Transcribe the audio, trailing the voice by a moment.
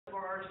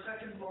our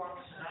second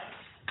block tonight,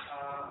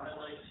 I'd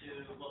like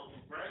to welcome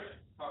Greg,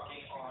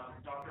 talking on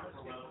Docker for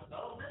web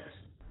development.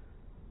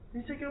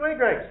 You take it away,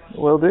 Greg.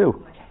 Will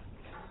do.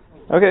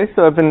 Okay,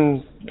 so I've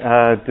been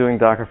doing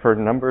Docker for a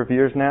number of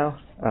years now.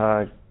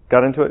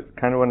 Got into it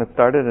kind of when it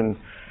started, and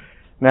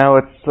now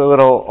it's a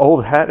little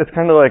old hat. It's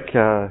kind of like,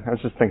 I was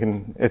just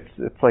thinking, it's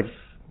like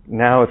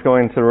now it's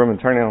going into the room and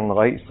turning on the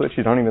light switch.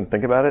 You don't even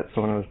think about it.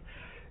 So when I was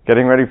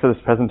getting ready for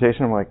this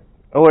presentation, I'm like,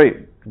 oh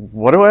wait,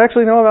 what do I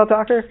actually know about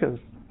Docker? Because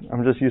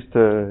I'm just used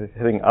to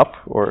hitting up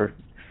or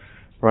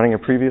running a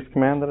previous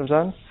command that I've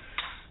done.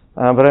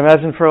 But I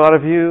imagine for a lot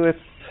of you,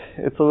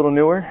 it's a little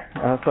newer.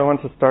 So I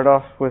want to start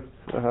off with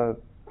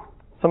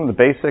some of the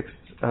basics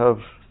of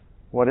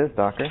what is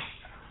Docker.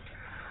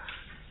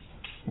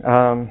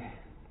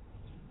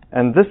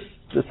 And this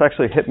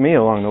actually hit me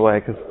along the way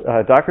because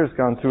Docker's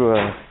gone through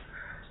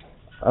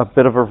a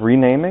bit of a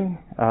renaming.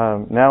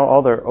 Now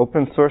all their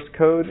open source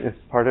code is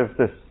part of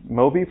this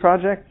Moby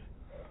project,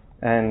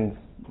 and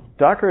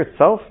Docker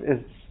itself is,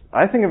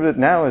 I think of it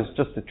now as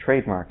just a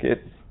trademark.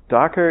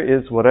 Docker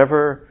is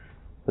whatever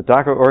the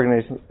Docker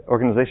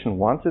organization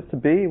wants it to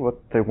be,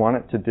 what they want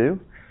it to do.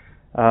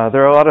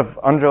 There are a lot of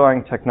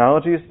underlying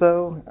technologies,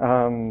 though,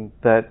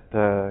 that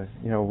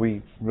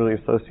we really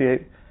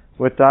associate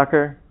with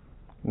Docker.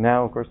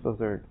 Now, of course, those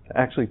are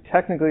actually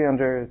technically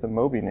under the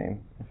Moby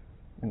name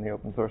in the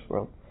open source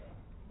world.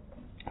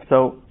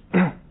 So,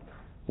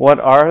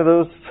 what are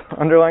those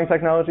underlying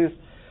technologies?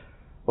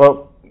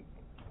 Well,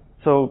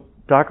 so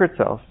Docker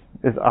itself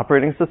is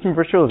operating system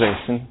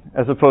virtualization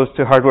as opposed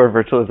to hardware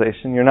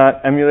virtualization. You're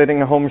not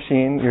emulating a home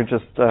machine, you're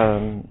just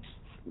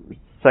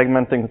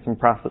segmenting some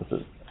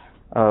processes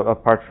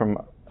apart from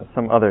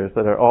some others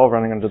that are all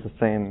running under the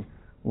same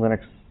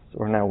Linux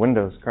or now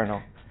Windows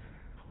kernel.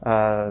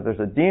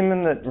 There's a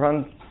daemon that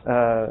runs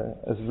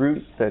as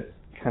root that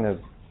kind of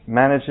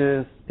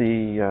manages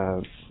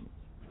the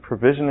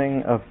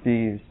provisioning of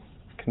these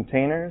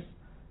containers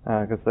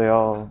because they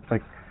all,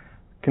 like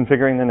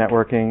configuring the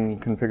networking,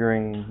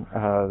 configuring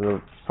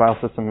the file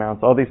system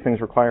mounts, all these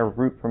things require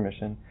root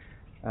permission,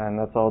 and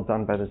that's all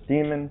done by this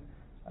daemon.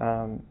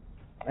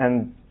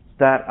 And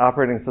that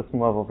operating system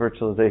level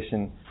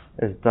virtualization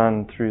is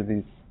done through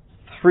these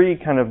three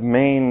kind of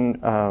main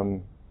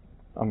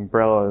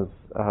umbrellas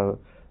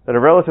that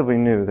are relatively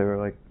new. They were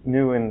like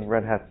new in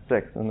Red Hat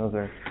 6, and those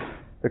are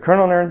the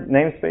kernel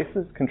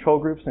namespaces, control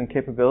groups, and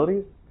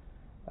capabilities.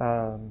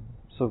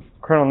 So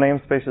kernel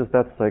namespaces,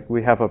 that's like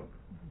we have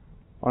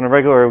on a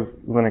regular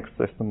Linux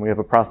system, we have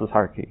a process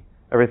hierarchy.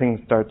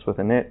 Everything starts with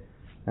an init,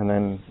 and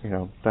then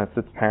that's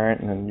its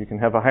parent, and then you can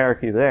have a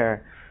hierarchy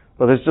there.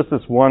 But there's just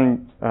this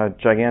one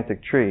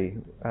gigantic tree.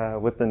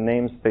 With the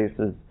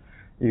namespaces,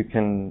 you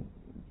can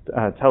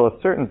tell a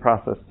certain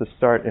process to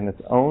start in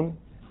its own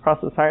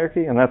process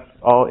hierarchy, and that's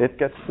all it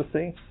gets to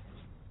see.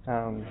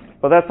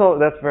 But that's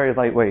very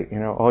lightweight.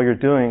 All you're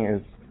doing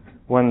is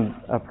when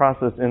a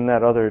process in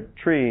that other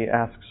tree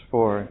asks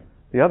for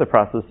the other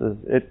processes,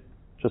 it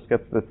just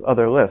gets this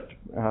other list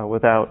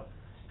without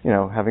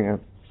having a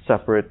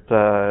separate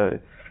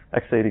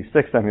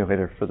x86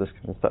 emulator for this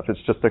kind of stuff. It's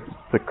just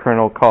the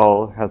kernel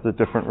call has a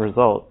different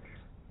result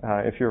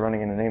if you're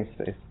running in a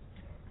namespace.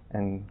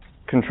 And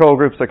control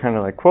groups are kind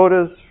of like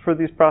quotas for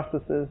these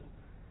processes.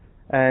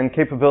 And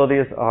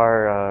capabilities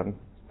are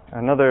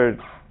another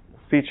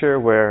feature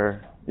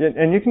where,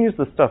 and you can use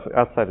this stuff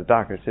outside of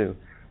Docker too,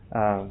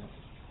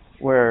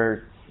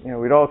 where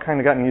we'd all kind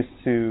of gotten used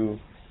to,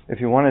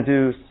 if you want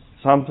to do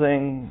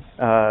something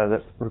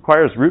that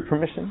requires root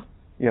permission,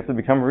 you have to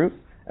become root,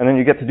 and then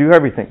you get to do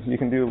everything. You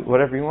can do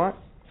whatever you want.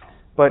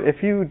 But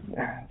if you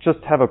just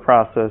have a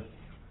process,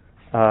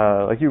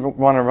 like you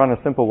want to run a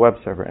simple web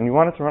server, and you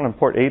want it to run on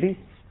port 80,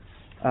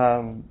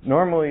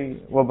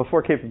 normally, well,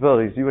 before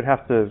capabilities, you would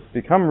have to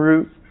become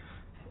root,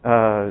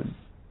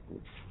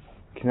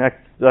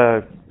 connect,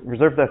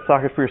 reserve that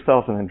socket for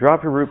yourself, and then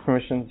drop your root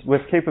permissions.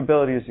 With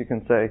capabilities, you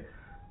can say,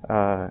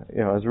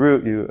 as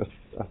root, you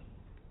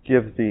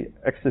give the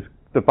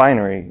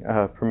binary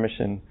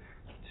permission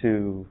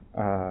to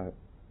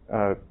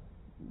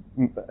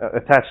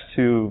attach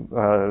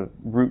to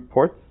root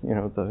ports,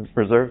 the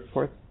reserved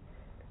ports,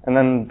 and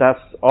then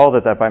that's all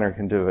that binary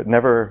can do. It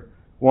never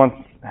once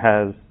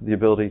has the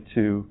ability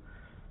to,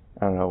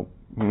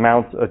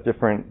 mount a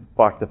different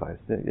block device.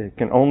 It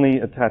can only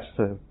attach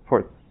to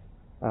ports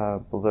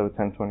below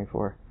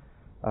 1024.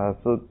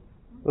 So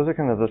those are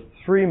kind of the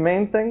three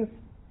main things.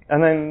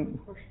 And then,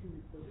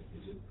 question,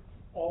 is it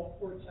all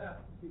ports have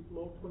to be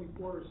below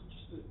 24, or is it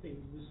just a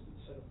listed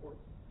set of ports?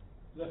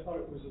 Because I thought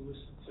it was a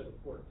listed set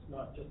of ports,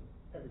 not just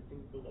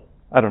everything below.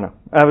 I don't know.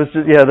 That's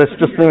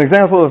just an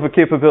example of a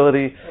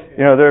capability. Okay.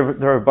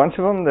 There are a bunch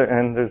of them,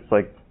 and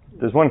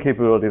there's one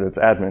capability that's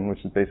admin,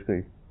 which is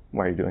basically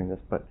why you're doing this.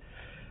 But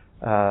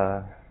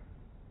so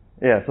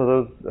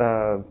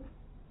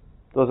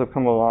those have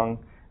come along,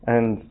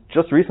 and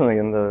just recently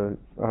in the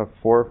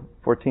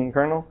 4.14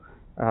 kernel,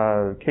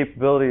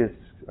 capabilities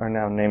are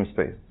now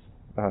namespace.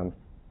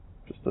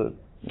 Just a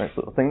nice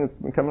little thing that's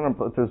been coming up,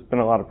 but there's been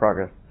a lot of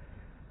progress.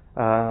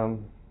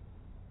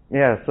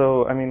 Yeah,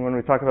 so I mean, when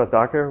we talk about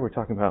Docker, we're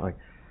talking about like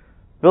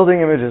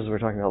building images, we're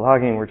talking about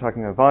logging, we're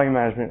talking about volume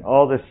management,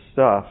 all this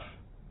stuff.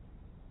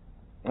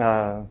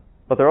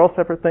 But they're all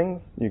separate things.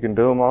 You can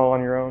build them all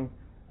on your own.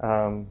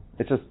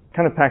 It just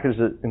kind of packages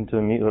it into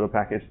a neat little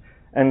package.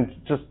 And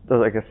just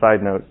like a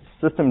side note,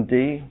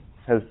 Systemd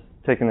has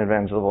taken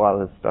advantage of a lot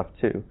of this stuff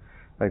too.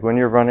 Like when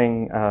you're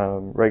running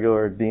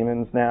regular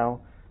daemons now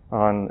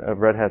on a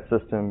Red Hat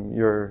system,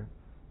 your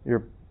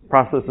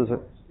processes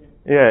are,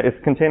 yeah, it's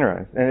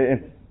containerized. And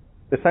it's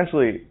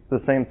essentially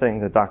the same thing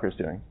that Docker's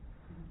doing.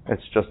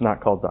 It's just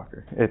not called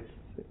Docker. It's,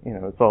 you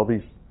know, it's all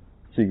these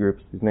C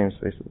groups, these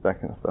namespaces,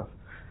 that kind of stuff.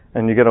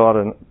 And you get a lot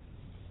of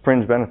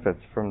fringe benefits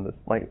from this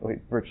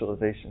lightweight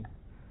virtualization.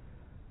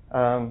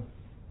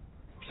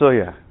 So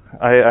yeah,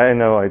 I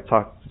know I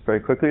talked very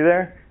quickly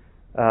there.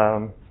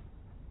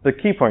 The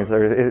key points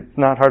are, it's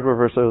not hardware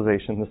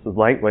virtualization. This is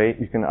lightweight.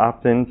 You can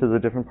opt into the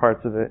different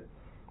parts of it.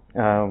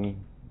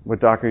 With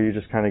Docker, you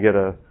just kind of get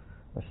a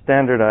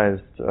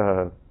standardized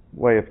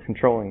way of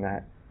controlling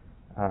that.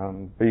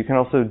 But you can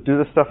also do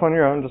this stuff on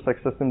your own, just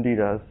like Systemd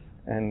does,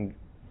 and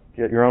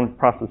get your own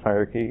process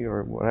hierarchy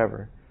or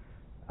whatever.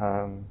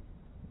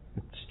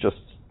 It's just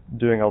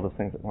doing all the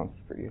things at once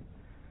for you.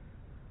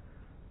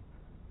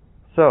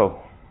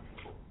 So,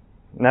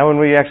 now when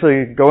we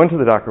actually go into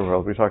the Docker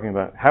world, we're talking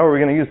about how are we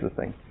going to use this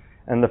thing?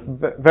 And the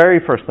very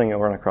first thing you'll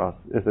run across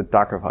is a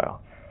Docker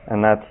file.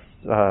 And that's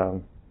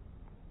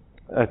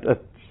a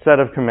set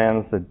of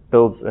commands that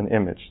builds an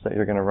image that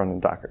you're going to run in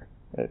Docker.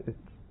 And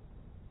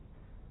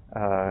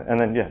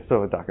then, yeah,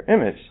 so a Docker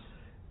image.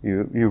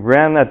 You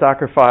ran that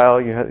Docker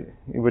file,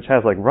 which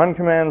has like run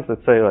commands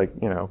that say like,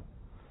 you know,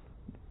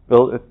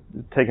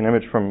 take an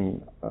image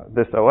from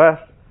this OS,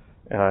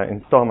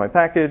 install my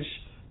package,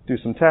 do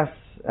some tests,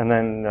 and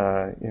then,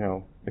 you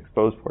know,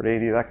 expose port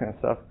 80, that kind of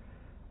stuff.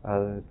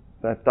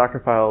 That Docker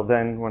file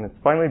then, when it's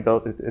finally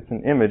built, it's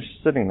an image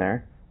sitting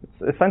there.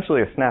 It's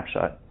essentially a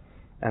snapshot.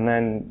 And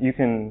then you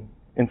can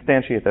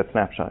instantiate that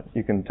snapshot.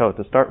 You can tell it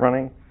to start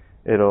running.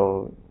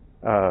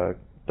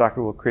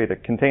 Docker will create a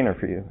container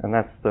for you, and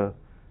that's the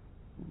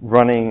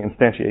running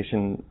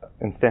instantiation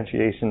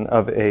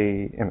of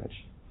a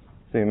image.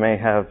 So you may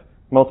have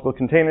multiple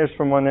containers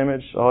from one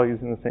image, all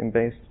using the same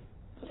base.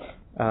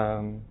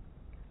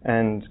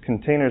 And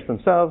containers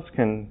themselves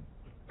can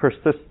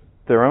persist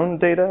their own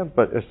data,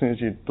 but as soon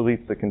as you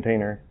delete the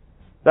container,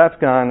 that's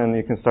gone, and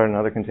you can start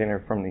another container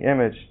from the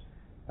image,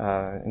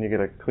 and you get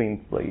a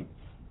clean slate.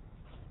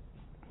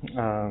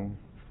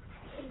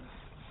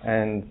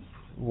 And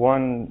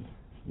one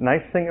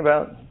nice thing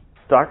about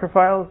Docker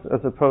files,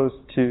 as opposed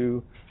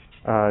to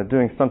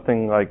doing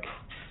something like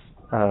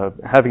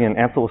having an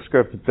Ansible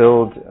script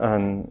build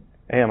an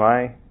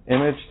AMI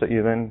image that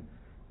you then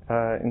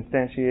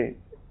instantiate,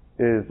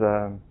 is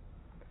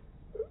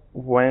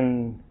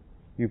when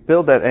you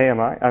build that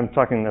AMI, I'm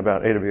talking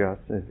about AWS,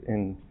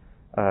 you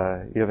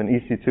have an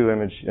EC2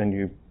 image and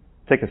you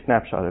take a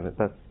snapshot of it.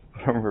 That's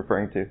what I'm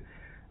referring to.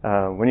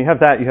 When you have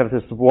that, you have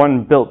this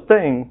one built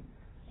thing,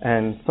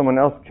 and someone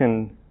else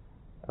can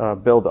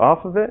build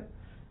off of it,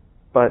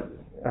 but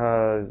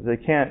they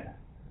can't.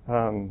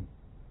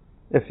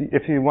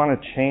 If you want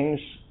to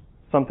change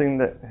something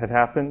that had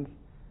happened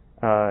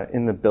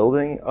in the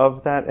building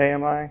of that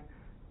AMI,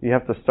 you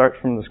have to start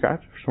from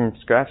scratch,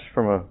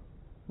 from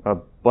a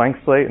blank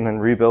slate, and then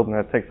rebuild, and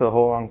that takes a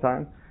whole long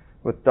time.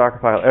 With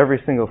Dockerfile, every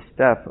single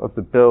step of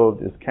the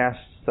build is cached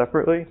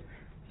separately.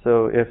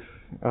 So if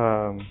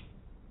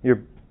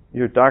your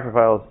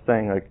Dockerfile is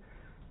saying like,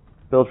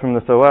 build from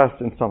this OS,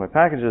 install my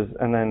packages,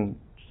 and then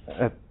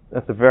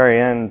at the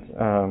very end,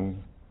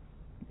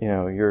 you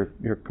know, you're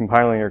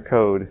compiling your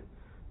code,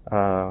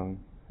 and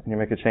you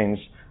make a change,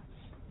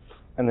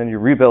 and then you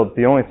rebuild.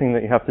 The only thing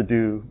that you have to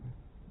do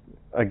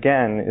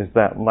again is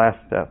that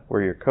last step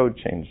where your code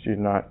changed. You're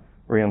not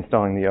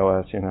reinstalling the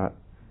OS. You're not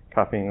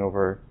copying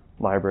over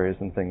libraries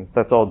and things.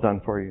 That's all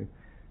done for you.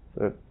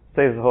 So it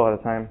saves a whole lot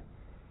of time.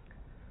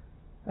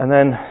 And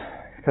then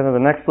kind of the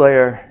next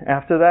layer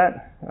after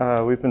that,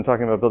 we've been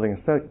talking about building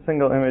a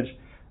single image.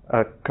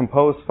 A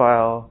compose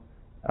file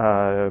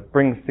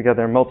brings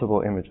together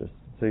multiple images.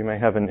 So you may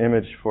have an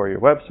image for your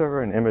web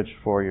server, an image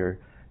for your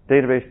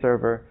database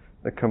server.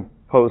 The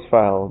compose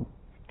file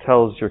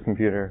tells your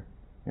computer,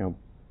 you know,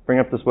 bring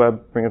up this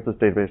web, bring up this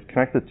database,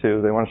 connect the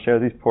two. They want to share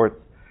these ports,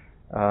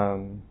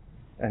 and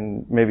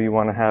maybe you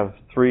want to have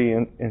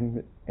 3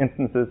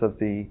 instances of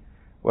the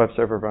web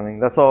server running.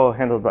 That's all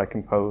handled by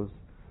compose.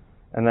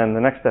 And then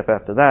the next step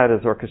after that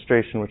is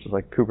orchestration, which is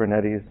like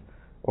Kubernetes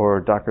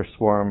or Docker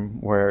Swarm,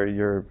 where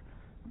you're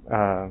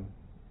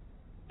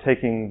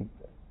taking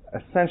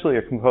essentially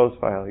a compose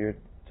file. You're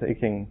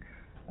taking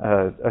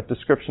a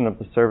description of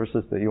the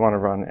services that you want to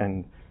run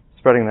and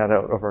spreading that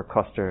out over a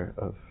cluster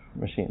of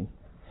machines.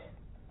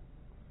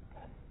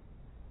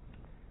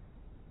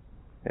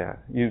 Yeah,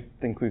 you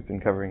think we've been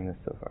covering this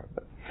so far,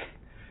 but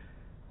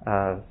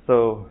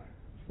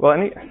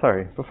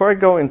sorry. Before I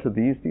go into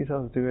these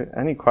details,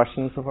 any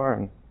questions so far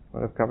on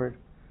what I've covered?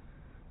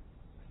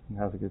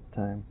 Now's a good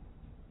time.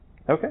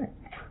 Okay.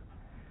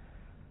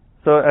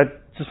 So I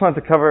just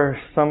wanted to cover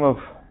some of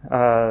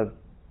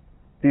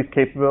these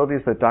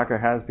capabilities that Docker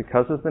has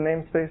because of the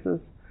namespaces.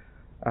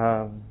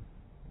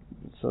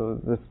 So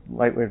this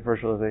lightweight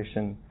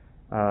virtualization,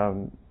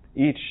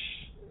 each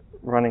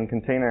running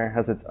container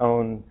has its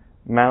own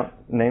mount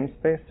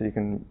namespace, so you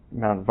can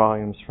mount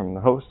volumes from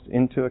the host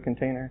into a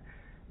container.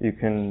 You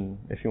can,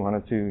 if you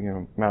wanted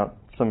to, mount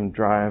some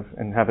drive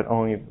and have it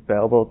only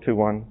available to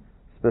one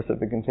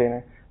specific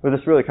container. Where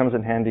this really comes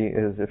in handy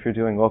is if you're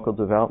doing local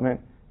development,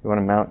 you want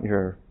to mount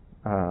your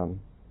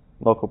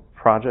local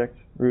project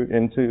root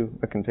into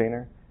a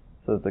container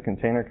so that the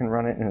container can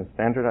run it in a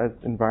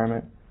standardized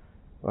environment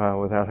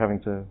without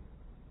having to,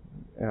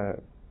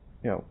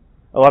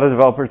 a lot of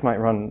developers might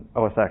run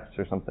OS X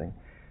or something,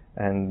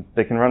 and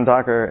they can run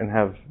Docker and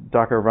have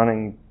Docker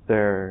running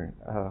their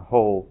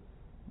whole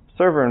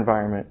server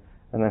environment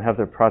and then have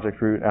their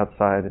project root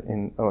outside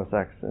in OS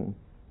X and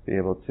be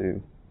able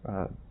to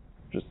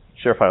just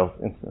share files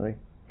instantly,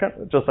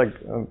 just like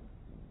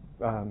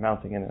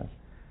mounting in a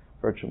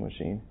virtual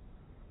machine.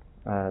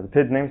 The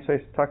PID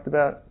namespace talked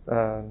about,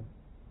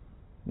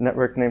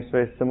 network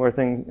namespace, similar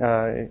thing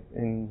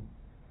in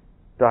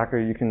Docker.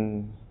 You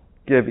can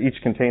give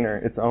each container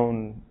its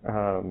own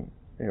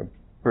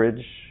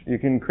bridge. You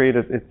can create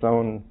its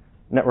own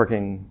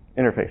networking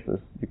interfaces.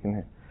 You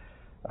can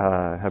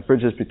have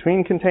bridges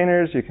between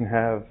containers. You can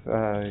have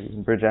you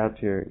can bridge out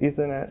to your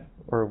Ethernet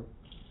or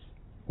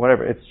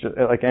whatever. It's just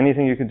like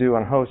anything you can do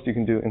on host, you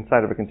can do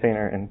inside of a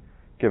container and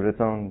give it its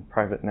own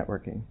private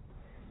networking.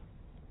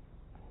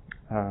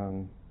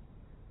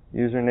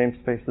 User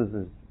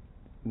namespaces is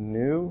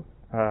new.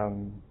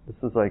 This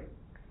is like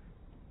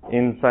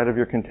inside of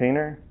your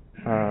container.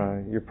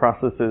 Your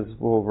processes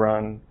will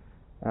run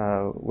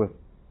with,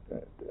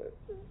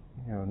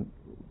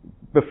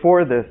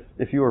 before this,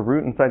 if you were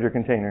root inside your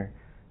container,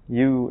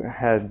 you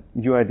had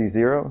UID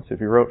 0. So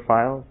if you wrote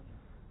files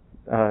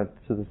to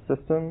the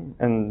system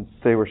and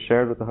they were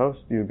shared with the host,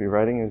 you would be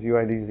writing as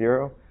UID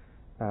 0.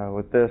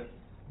 With this,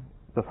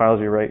 the files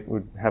you write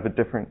would have a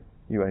different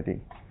UID.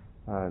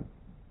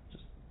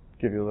 Just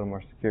give you a little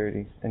more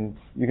security. And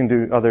you can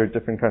do other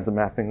different kinds of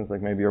mappings,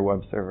 like maybe your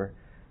web server.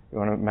 You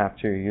want to map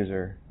to your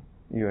user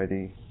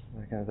UID,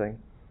 that kind of thing.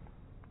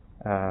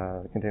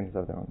 Containers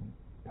have their own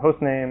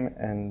host name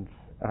and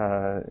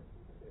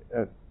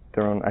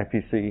their own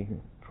IPC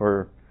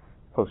for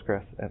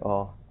Postgres et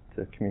al.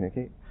 To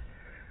communicate.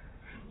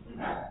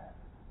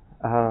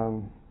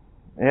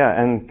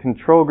 And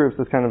control groups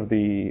is kind of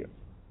the,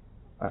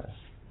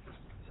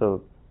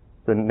 so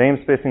the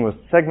namespacing was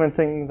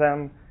segmenting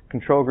them.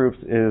 Control groups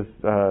is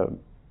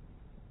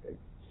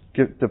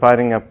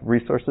dividing up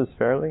resources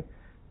fairly.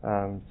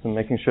 So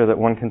making sure that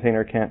one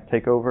container can't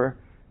take over,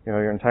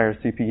 your entire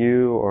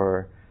CPU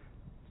or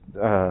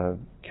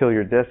kill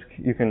your disk.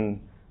 You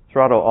can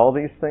throttle all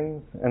these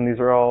things, and these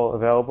are all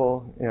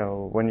available,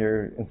 when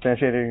you're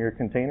instantiating your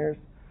containers.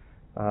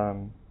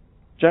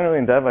 Generally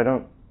in dev, I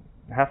don't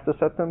have to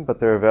set them, but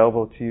they're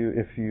available to you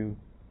if you,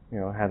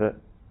 had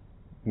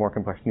more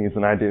complex needs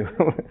than I do.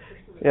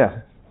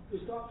 Yeah.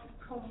 Does Docker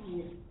come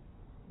with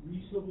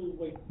reasonable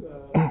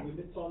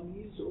limits on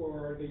these, or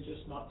are they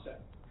just not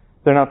set?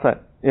 They're not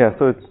set. Yeah,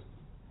 so it's,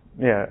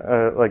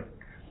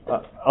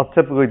 I'll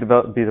typically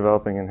be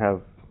developing and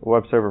have a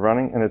web server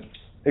running, and it's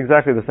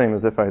exactly the same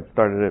as if I had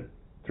started it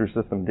through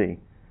systemd.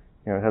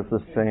 It has the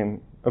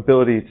same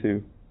ability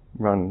to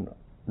run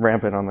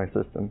rampant on my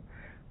system.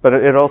 But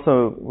it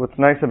also, what's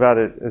nice about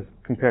it is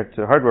compared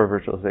to hardware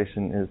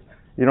virtualization is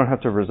you don't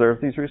have to reserve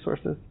these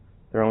resources.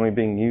 They're only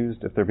being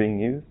used if they're being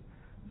used.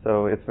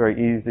 So it's very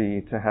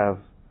easy to have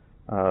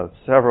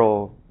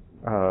several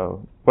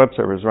web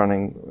servers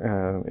running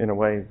in a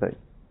way that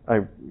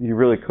you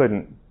really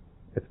couldn't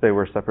if they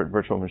were separate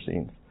virtual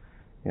machines.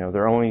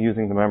 They're only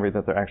using the memory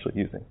that they're actually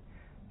using.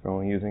 They're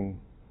only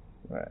using,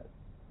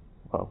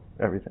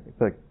 everything.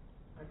 It's like,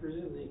 I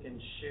presume they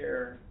can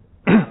share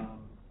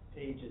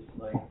pages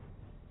like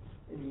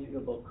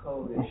immutable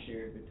code is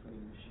shared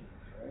between machines,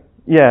 right?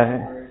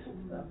 Yeah,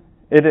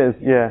 it is.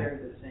 Yeah. They're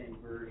the same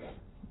version.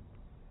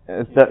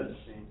 The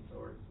same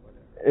source,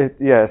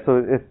 whatever. So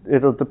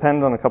it'll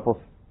depend on a couple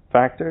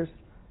factors.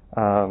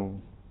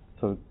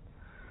 So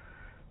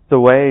the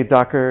way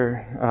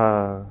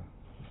Docker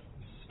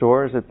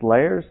stores its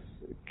layers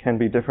can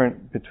be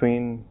different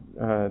between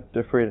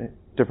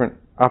different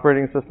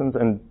operating systems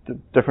and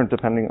different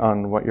depending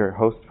on what your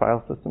host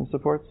file system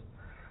supports.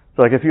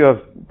 So like if you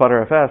have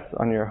Btrfs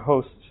on your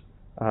host,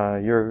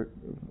 your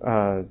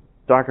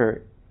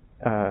Docker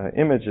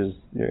images,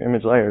 your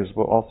image layers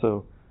will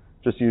also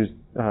just use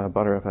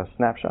Btrfs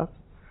snapshots.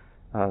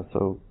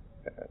 So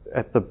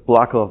at the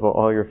block level,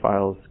 all your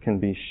files can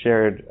be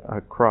shared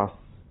across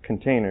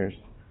containers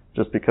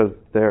just because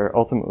they're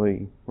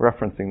ultimately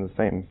referencing the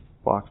same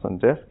blocks on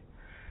disk.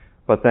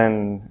 But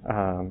then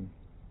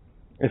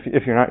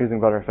if you're not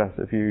using Btrfs,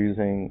 if you're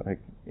using like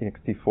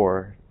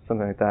ext4,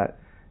 something like that,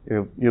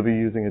 you'll be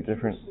using a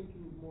different. I was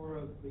thinking more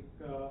of like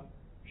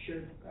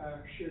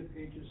shared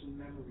pages in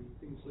memory,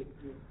 things like.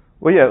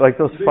 Well, yeah, like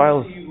those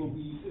files. Will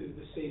be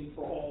the same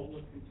for all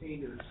the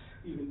containers,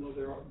 even though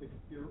the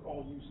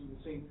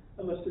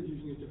Unless they're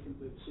using a different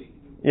libc.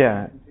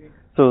 Yeah.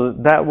 So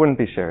that wouldn't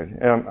be shared,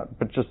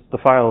 but just the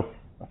file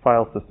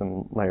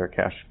system layer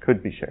cache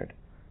could be shared.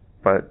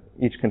 But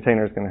each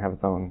container is going to have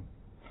its own,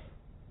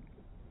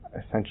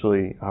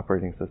 essentially,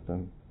 operating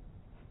system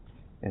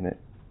in it,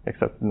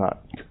 except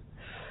not.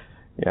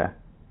 Yeah.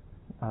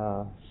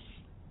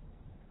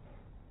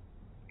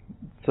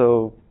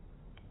 So,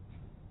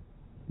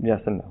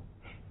 yes and no.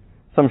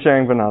 Some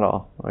sharing, but not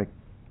all. Like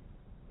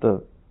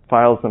the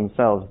files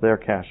themselves, their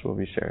cache will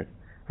be shared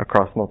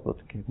across multiple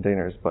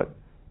containers, but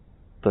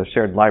the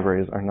shared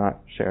libraries are not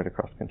shared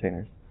across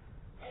containers.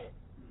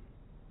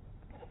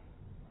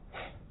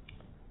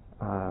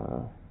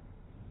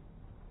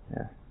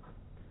 Yeah.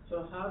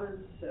 So how does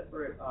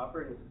separate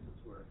operating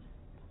systems work?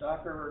 If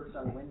Docker works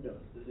on Windows,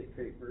 does it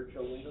create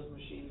virtual Windows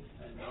machines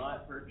and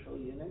not virtual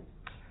Unix?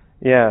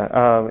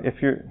 Yeah.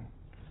 If you're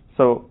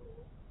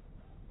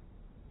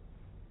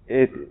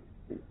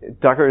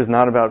Docker is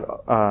not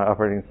about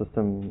operating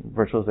system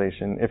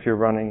virtualization. If you're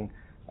running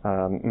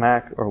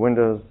Mac or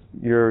Windows,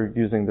 you're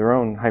using their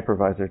own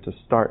hypervisor to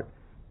start.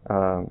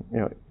 Like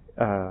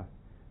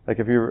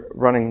if you're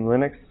running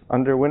Linux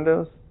under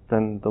Windows,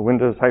 then the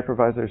Windows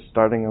hypervisor is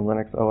starting a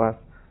Linux OS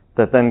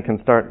that then can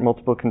start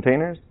multiple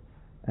containers,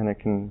 and it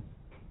can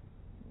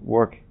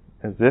work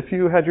as if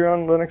you had your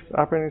own Linux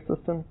operating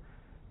system,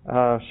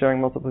 sharing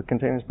multiple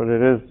containers, but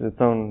it is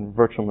its own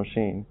virtual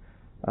machine.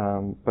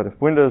 But if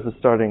Windows is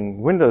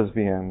starting Windows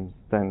VMs,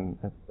 then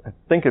I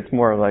think it's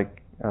more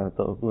like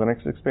the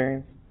Linux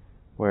experience,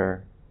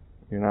 where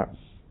you're not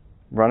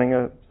running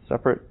a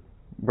separate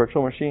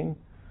virtual machine.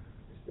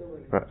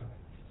 But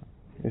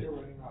You're still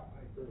running off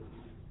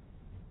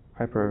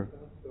Hyper.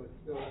 So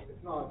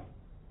it's not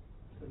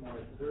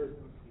similar. There is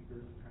no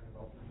speakers kind of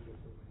alternative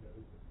to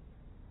Windows.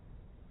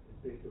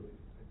 It's basically the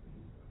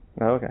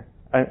same. Oh, okay.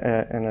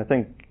 And I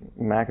think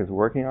Mac is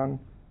working on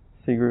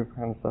C group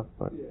kind of stuff,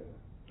 but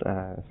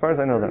as far as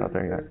I know, they're not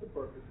there yet.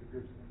 Support for C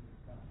groups and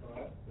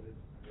but it's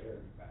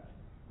very fast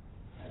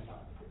and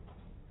not good.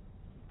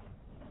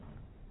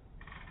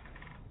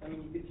 I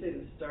mean, you could say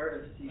the start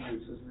of C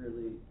groups was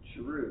really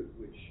Chroot,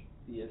 which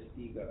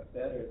BSD got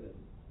better than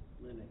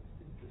Linux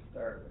did to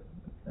start with.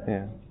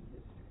 Yeah.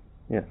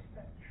 Yes.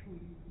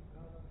 Actually,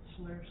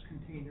 Solaris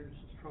containers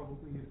is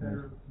probably a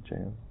better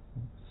JM.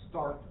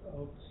 start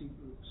of C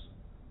groups,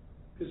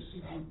 because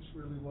C groups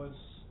really was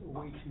a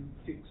way to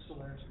fix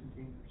Solaris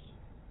containers.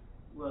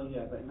 Well,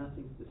 yeah, but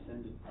nothing's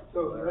descended.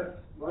 So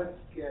let's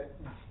get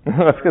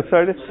Let's get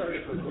started.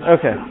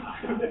 Okay.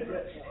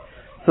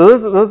 So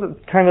those are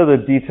kind of the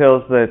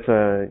details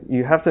that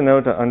you have to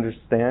know to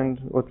understand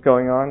what's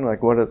going on,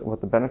 like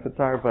what the benefits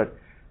are. But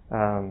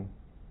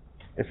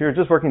if you're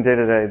just working day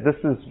to day, this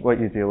is what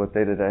you deal with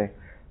day to day.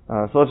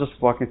 So I'll just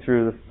walk you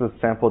through this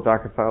sample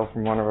Docker file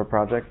from one of our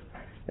projects.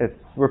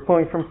 We're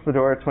pulling from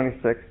Fedora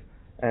 26,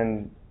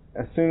 and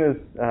as soon as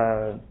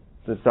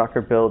the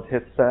Docker build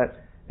hits that,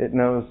 it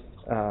knows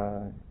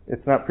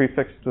it's not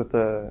prefixed with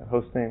the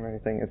host name or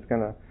anything. It's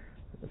going to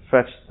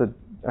fetch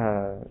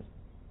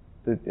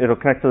it'll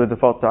connect to the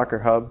default Docker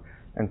hub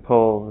and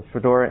pull the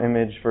Fedora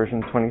image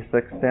version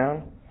 26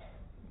 down.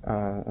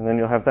 And then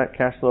you'll have that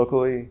cached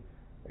locally.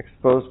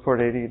 Expose port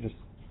 80 just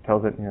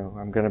tells it,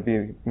 I'm going to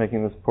be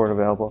making this port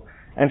available.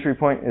 Entry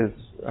point is,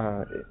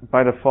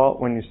 by default,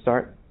 when you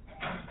start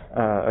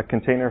a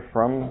container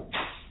from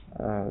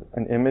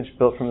an image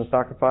built from this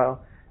Docker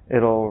file,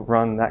 it'll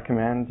run that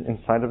command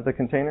inside of the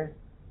container.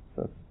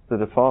 So it's the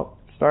default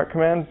start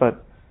command,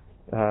 but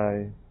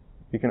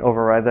you can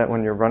override that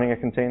when you're running a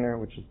container,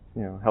 which is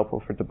helpful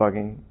for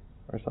debugging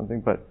or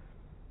something. But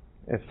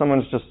if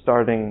someone's just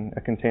starting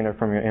a container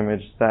from your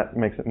image, that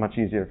makes it much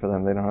easier for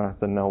them. They don't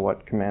have to know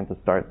what command to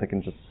start. They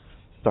can just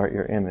start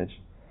your image.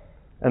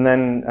 And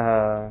then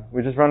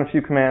we just run a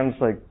few commands,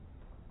 like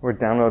we're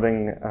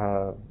downloading,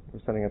 we're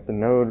setting up the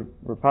node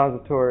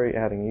repository,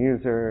 adding a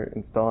user,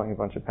 installing a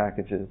bunch of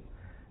packages.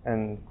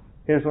 And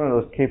here's one of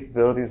those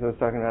capabilities I was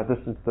talking about.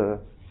 This is the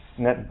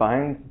net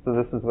bind. So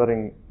this is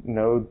letting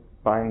node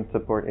bind to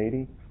port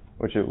 80,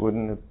 which it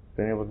wouldn't have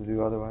been able to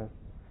do otherwise.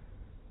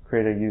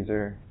 Create a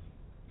user.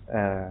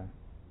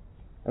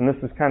 And this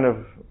is kind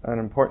of an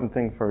important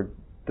thing for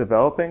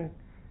developing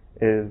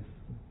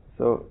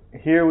so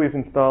here we've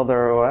installed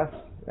our OS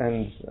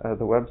and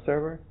the web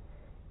server,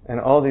 and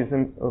all these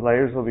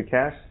layers will be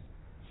cached.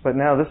 But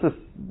now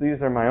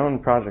these are my own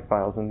project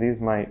files, and these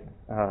might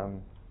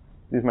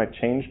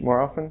change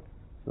more often.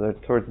 So they're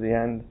towards the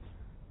end.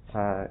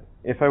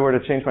 If I were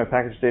to change my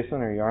package.json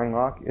or yarn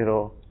lock,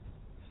 it'll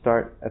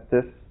start at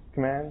this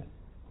command,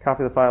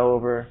 copy the file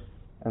over,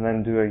 and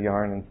then do a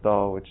yarn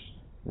install, which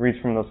reads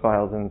from those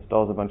files and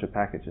installs a bunch of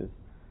packages.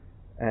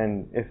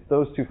 And if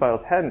those two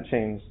files hadn't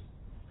changed,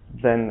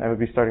 then I would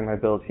be starting my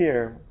build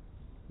here,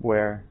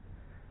 where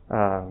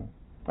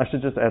I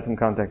should just add some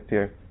context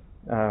here.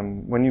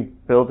 When you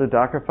build a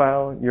Docker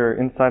file, you're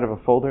inside of a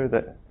folder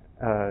that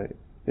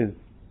is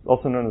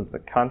also known as the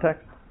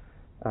context.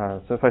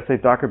 So if I say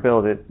Docker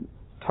build, it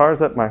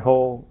tars up my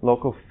whole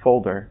local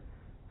folder,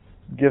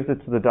 gives it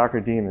to the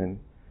Docker daemon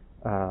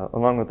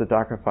along with the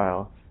Docker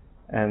file,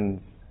 and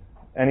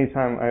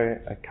anytime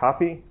I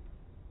copy,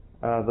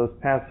 those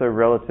paths are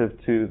relative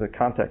to the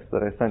context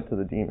that I sent to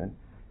the daemon.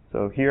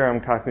 So here I'm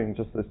copying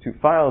just those 2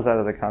 files out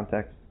of the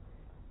context.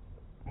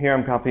 Here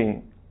I'm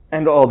copying,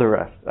 and all the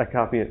rest. I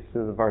copy it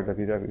to the var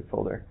www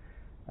folder.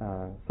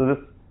 So this,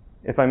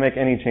 if I make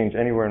any change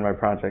anywhere in my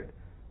project,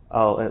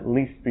 I'll at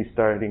least be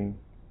starting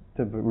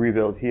to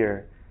rebuild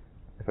here.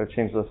 If I've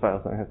changed those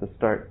files, then I have to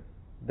start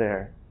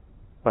there.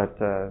 But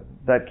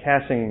that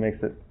caching makes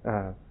it,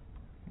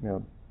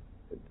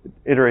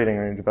 iterating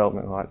on your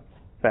development a lot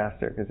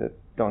faster, because you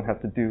don't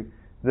have to do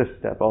this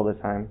step all the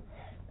time.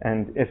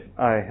 And if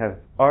I have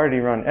already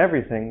run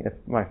everything, if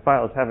my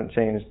files haven't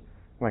changed,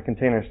 my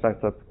container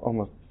starts up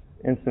almost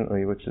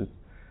instantly, which is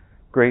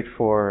great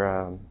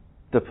for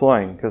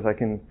deploying, because I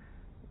can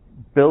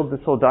build this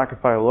whole Docker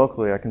file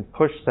locally. I can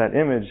push that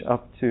image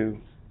up to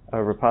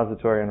a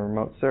repository on a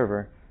remote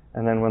server,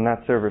 and then when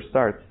that server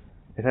starts,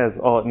 it has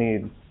all it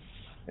needs.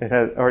 It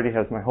already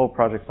has my whole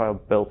project file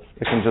built.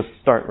 It can just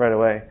start right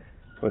away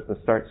with the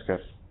start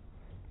script.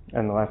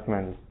 And the last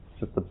command is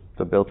just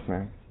the build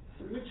command.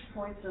 So which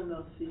points on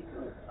those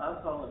sequence,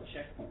 I'll call them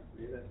checkpoints,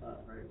 maybe that's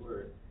not the right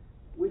word.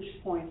 Which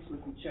points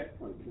would be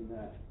checkpoints in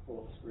that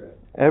whole script?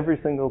 Every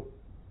single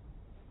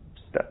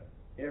step.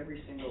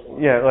 Every single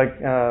one? Yeah, like,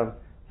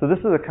 so this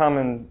is a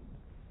common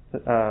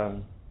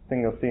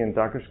thing you'll see in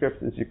Docker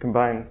scripts, is you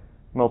combine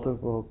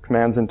multiple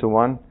commands into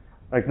one.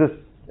 Like this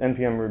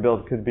npm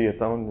rebuild could be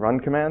its own run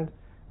command,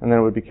 and then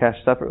it would be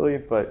cached separately,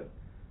 but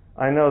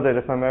I know that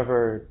if I'm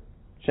ever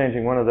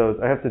changing one of those,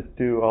 I have to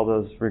do all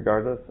those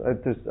regardless.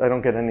 I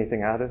don't get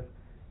anything out of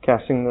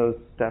caching those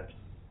steps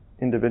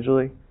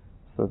individually,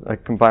 so I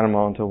combine them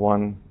all into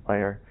one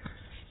layer,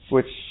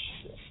 which,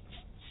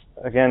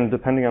 again,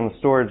 depending on the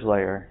storage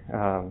layer,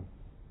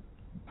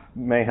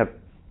 may have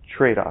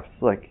trade-offs.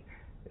 Like,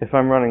 if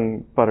I'm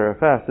running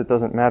Btrfs, it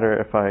doesn't matter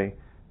if I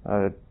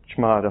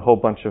chmod a whole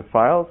bunch of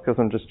files, because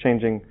I'm just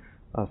changing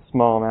a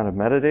small amount of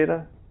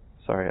metadata.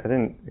 Sorry, I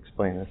didn't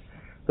explain this.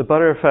 The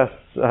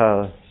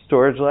Btrfs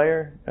storage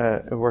layer,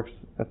 it works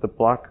at the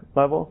block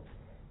level,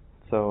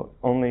 so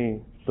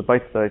only the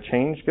bytes that I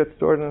change get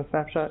stored in a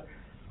snapshot.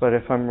 But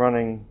if I'm not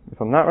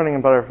running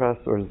in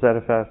Btrfs or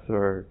ZFS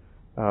or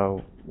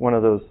one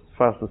of those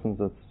file systems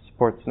that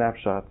support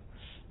snapshots,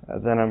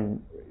 then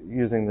I'm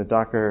using the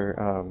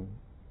Docker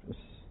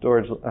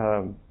storage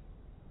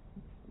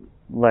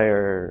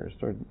layer,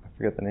 I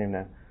forget the name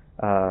now,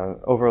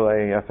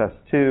 overlay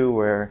FS2,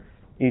 where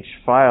each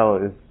file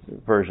is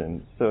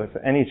versioned. So if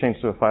any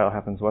change to a file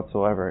happens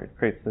whatsoever, it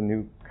creates a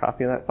new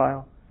copy of that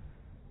file.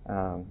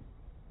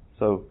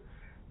 So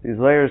these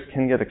layers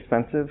can get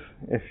expensive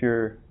if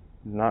you're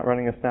not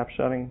running a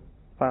snapshotting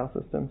file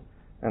system,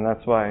 and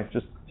that's why,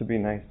 just to be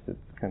nice, it's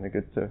kind of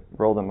good to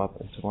roll them up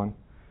into one.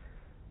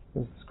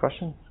 Is this a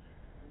question?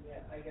 Yeah,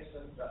 I guess I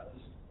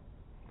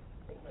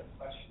think my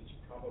question is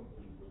probably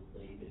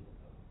related.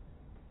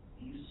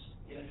 These,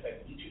 in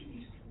effect, each of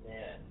these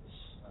commands,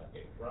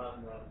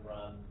 run,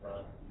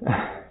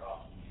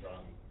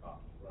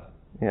 copy, run.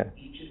 Yeah.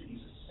 Each of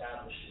these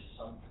establishes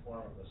some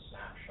form of a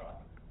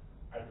snapshot.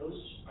 Are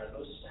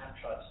those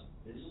snapshots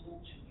visible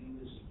to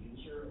you as a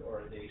user,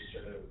 or are they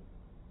sort of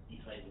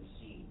behind the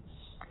scenes?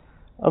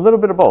 A little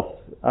bit of both.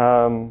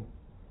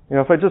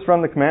 If I just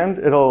run the command,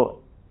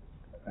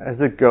 as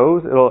it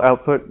goes, it'll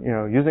output,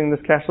 using this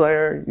cache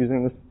layer,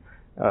 using this,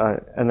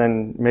 and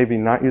then maybe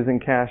not using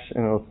cache,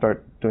 and it'll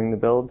start doing the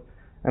build.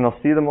 And I'll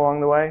see them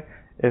along the way.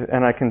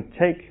 And I can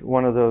take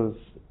one of those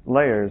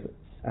layers,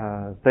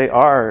 they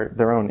are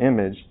their own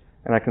image,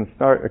 and I can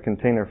start a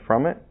container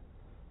from it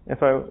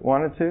if I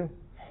wanted to.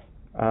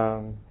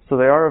 So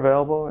they are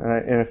available,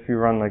 and if you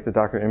run like the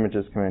Docker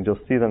images command, you'll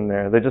see them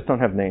there. They just don't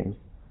have names.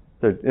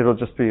 It'll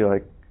just be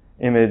like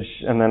image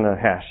and then a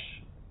hash,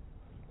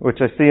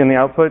 which I see in the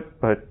output,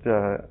 but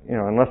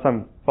unless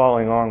I'm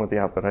following along with the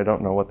output, I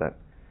don't know what that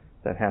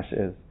hash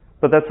is.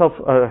 But that's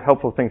a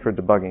helpful thing for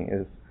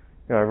debugging is,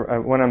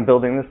 when I'm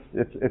building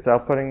this, it's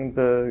outputting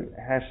the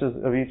hashes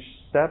of each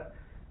step,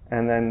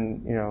 and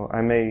then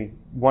I may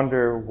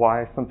wonder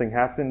why something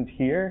happened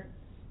here,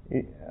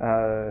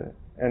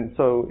 and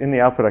so in the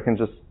output I can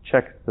just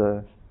check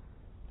the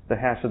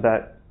hash of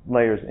that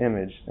layer's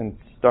image and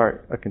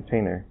start a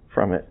container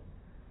from it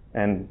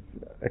and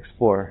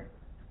explore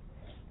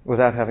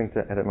without having to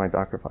edit my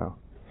Docker file.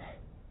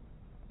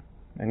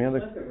 Any other?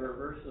 It's like a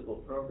reversible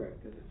program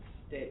because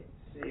it's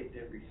saved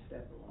every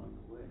step along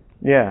the way.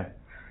 Yeah.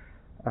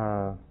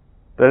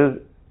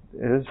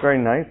 It is very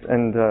nice,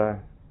 and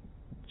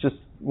just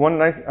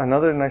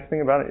another nice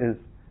thing about it is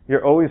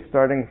you're always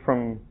starting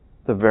from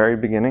the very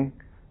beginning.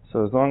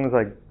 So as long as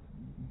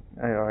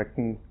I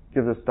can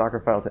give this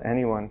Docker file to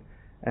anyone,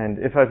 and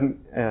if I've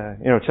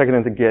check it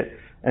into Git,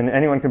 and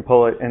anyone can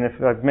pull it, and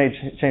if I've made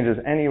changes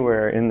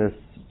anywhere in this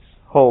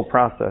whole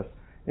process,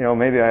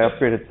 maybe I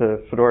upgraded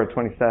to Fedora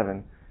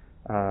 27.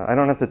 I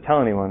don't have to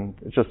tell anyone.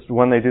 It's just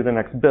when they do the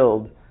next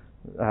build,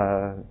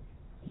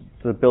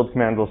 the build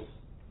command will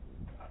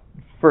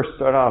first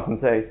start off and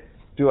say,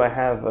 do I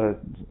have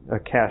a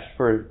cache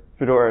for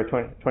Fedora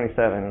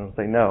 27? And it'll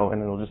say no,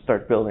 and it'll just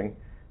start building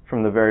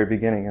from the very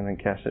beginning and then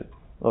cache it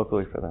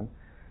locally for them.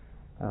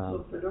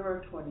 So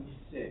Fedora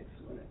 26,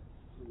 when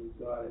you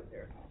got it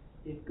there,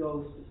 it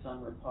goes to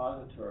some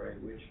repository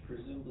which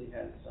presumably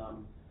has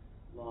some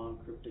long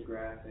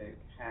cryptographic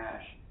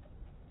hash.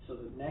 So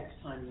the next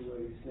time you go,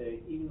 you say,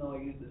 even though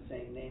I use the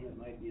same name, it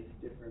might be a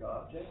different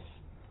object,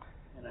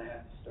 and I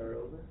have to start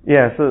over?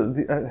 Yeah, so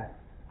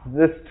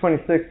this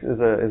 26 is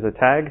a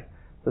tag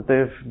that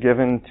they've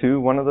given to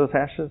one of those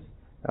hashes.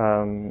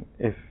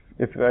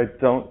 If I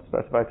don't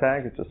specify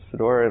tag, it's just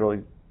Fedora,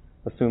 it'll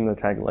assume the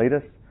tag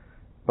latest.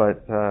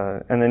 But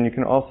and then you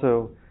can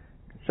also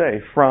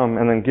say from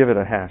and then give it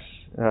a hash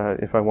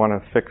if I want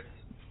to fix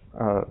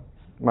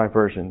my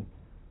version,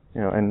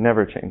 and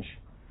never change.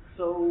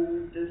 So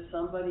does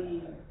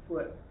somebody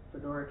put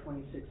Fedora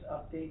 26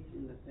 updates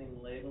in the thing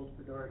labeled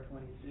Fedora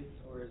 26,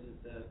 or is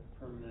it the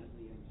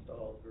permanently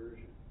installed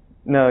version?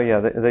 No,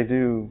 yeah, they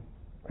do.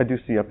 I do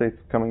see updates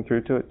coming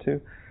through to it too.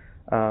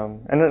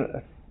 And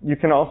then you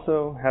can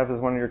also have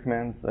as one of your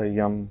commands a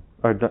yum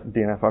or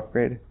DNF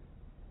upgrade,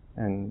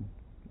 and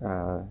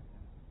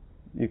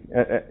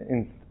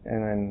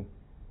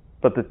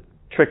but the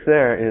trick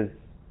there is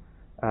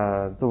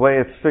the way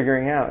it's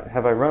figuring out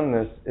have I run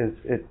this is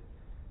it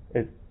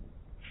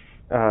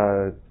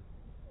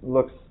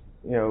looks,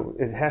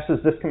 it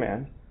hashes this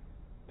command.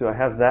 Do I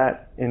have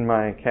that in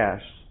my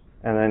cache?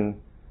 And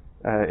then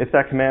if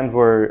that command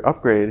were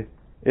upgrade,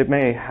 it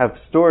may have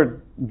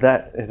stored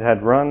that it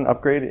had run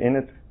upgrade in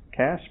its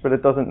cache, but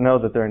it doesn't know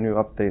that there are new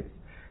updates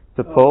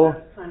to pull.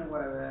 That's kind of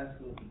what I was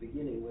asking at the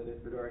beginning, whether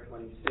Fedora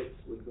 26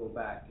 would go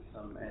back to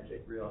some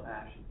magic real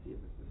hash and see if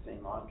it's the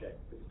same object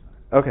this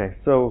time. Okay,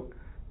 so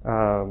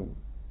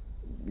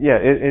yeah,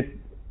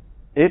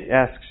 it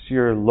asks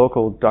your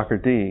local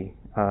Dockerd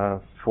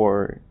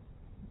for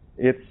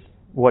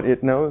what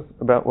it knows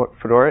about what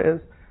Fedora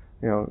is.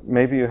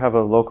 Maybe you have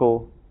a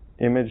local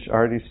image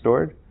already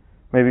stored.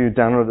 Maybe you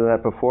downloaded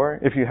that before.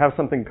 If you have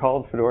something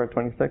called Fedora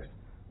 26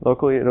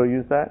 locally, it'll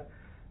use that.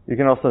 You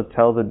can also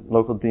tell the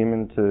local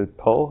daemon to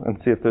pull and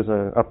see if there's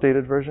an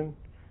updated version,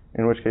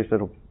 in which case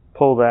it'll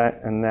pull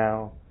that, and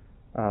now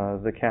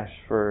the cache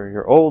for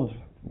your old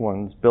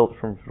ones built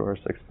from Fedora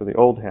 6 for the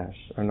old hash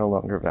are no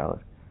longer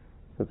valid,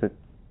 because it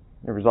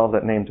resolved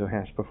that name to a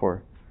hash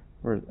before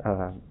we're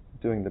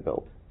doing the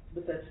build.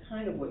 But that's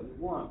kind of what you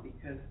want,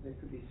 because there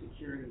could be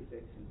security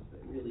fixes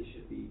that really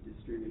should be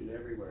distributed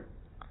everywhere.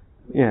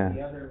 Yeah.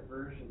 The other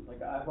version,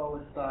 like I've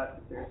always thought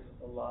that there's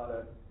a lot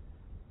of,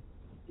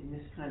 in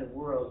this kind of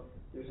world,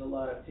 there's a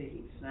lot of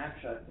taking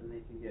snapshots and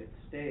they can get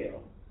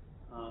stale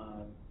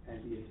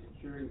and be a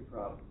security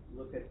problem.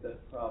 Look at the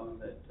problem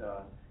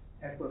that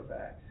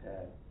Equifax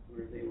had,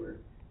 where they were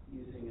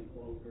using an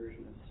old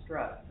version of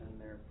Strut and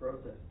their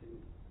process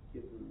didn't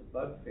give them the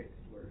bug fixed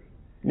version.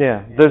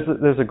 Yeah,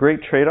 there's a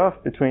great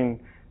trade-off between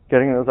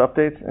getting those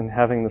updates and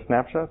having the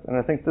snapshots, and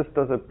I think this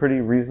does a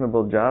pretty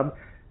reasonable job.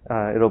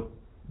 It'll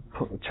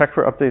check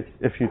for updates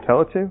if you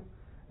tell it to.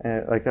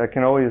 Like I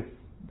can always,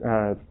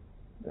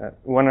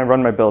 when I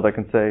run my build, I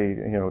can say,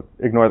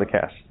 ignore the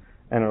cache,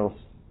 and it'll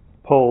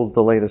pull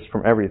the latest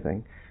from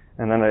everything,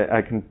 and then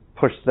I can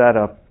push that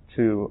up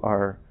to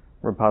our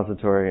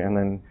repository, and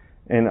then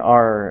in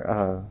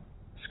our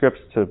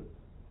scripts to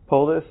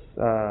pull this,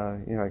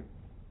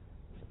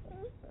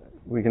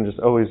 we can just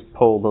always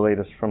pull the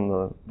latest from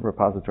the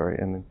repository,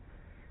 and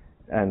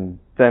then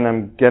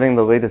I'm getting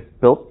the latest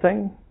built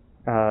thing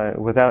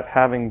without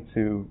having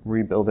to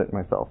rebuild it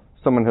myself.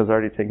 Someone has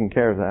already taken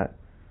care of that,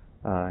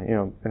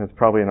 and it's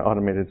probably an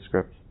automated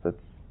script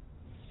that's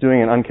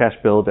doing an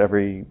uncached build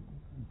every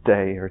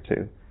day or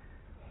two.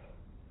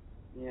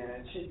 Yeah,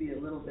 it should be a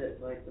little bit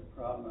like the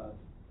problem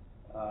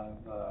of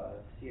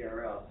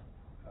CRL,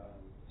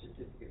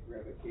 certificate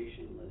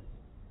revocation list,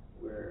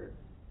 where,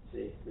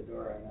 say,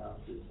 Fedora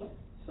announces,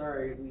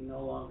 sorry, we no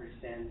longer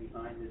stand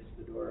behind this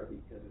Fedora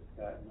because it's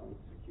got no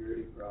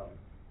security problem.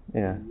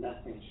 Yeah. And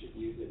nothing should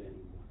use it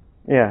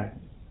anymore.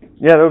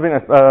 Yeah, that would be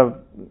nice.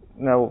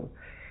 Now,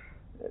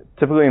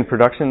 typically in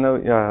production,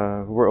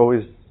 though, we're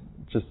always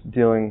just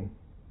dealing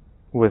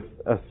with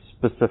a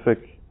specific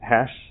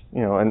hash,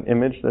 an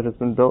image that has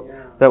been built.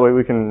 Yeah. That way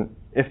we can,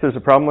 if there's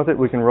a problem with it,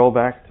 we can roll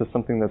back to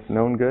something that's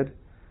known good.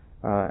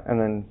 And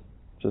then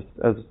just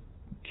as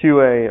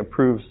QA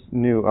approves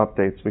new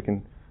updates, we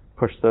can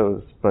push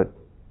those. But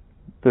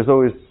there's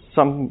always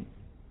some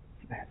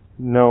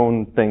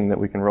known thing that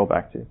we can roll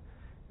back to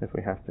if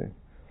we have to.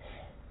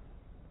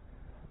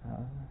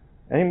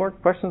 Any more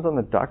questions on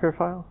the Docker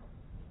file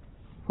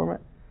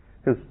format?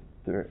 Because,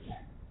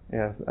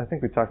 I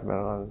think we talked about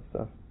a lot of this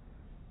stuff.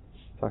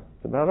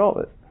 Talked about all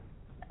of it.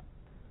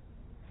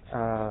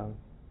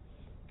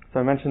 So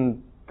I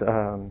mentioned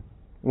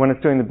when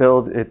it's doing the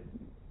build, it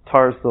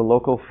tars the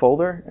local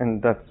folder,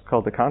 and that's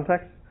called the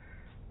context.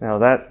 Now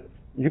that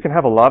you can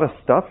have a lot of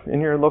stuff in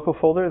your local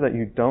folder that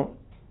you don't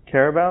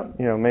care about.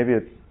 Maybe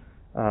it's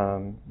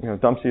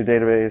dumps your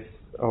database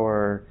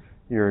or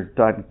your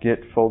 .git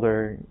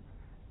folder,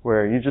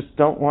 where you just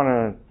don't want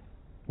to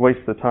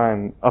waste the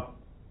time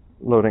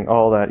uploading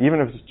all that, even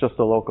if it's just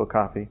a local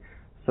copy.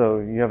 So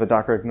you have a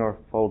Docker ignore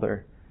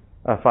folder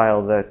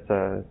file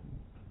that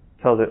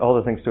tells it all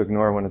the things to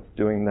ignore when it's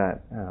doing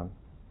that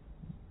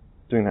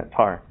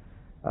tar.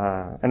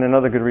 And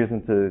another good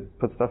reason to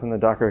put stuff in the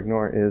Docker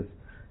ignore is,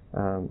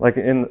 like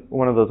in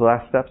one of those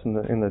last steps in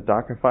the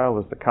Docker file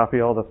was to copy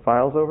all the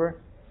files over.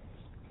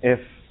 If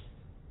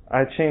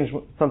I change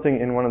something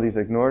in one of these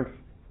ignored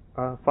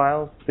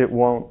files, it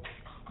won't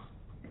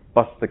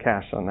bust the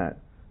cache on that.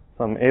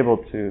 So I'm able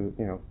to,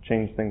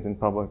 change things in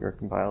public or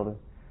compile it,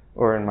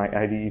 or in my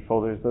IDE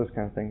folders, those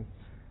kind of things,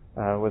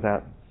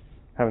 without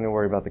having to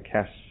worry about the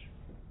cache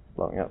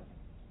blowing up.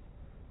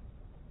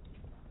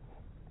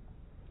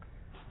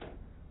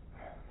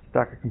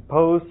 Docker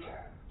Compose.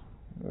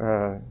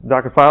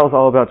 Docker File is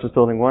all about just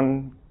building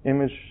one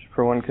image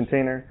for one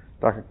container.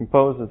 Docker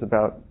Compose is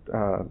about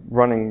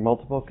running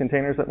multiple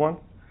containers at once.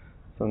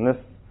 So in this,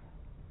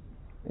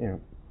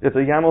 it's a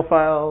YAML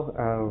file,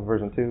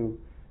 version 2.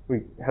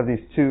 We have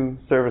these two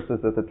services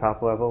at the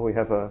top level. We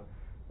have a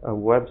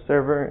web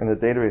server and a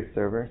database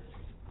server.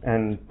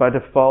 And by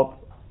default,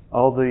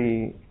 all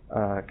the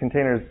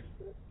containers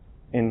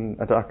in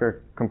a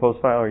Docker Compose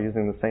file are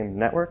using the same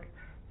network.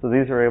 So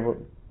these are able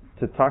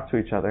to talk to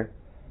each other.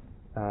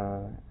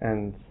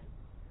 And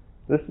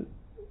this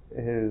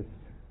is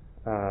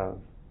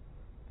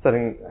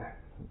setting,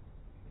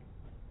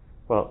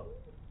 well,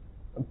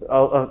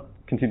 I'll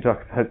continue to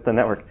talk about the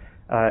network.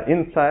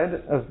 Inside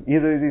of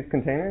either of these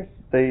containers,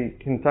 they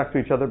can talk to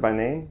each other by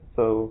name.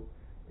 So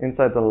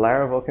inside the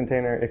Laravel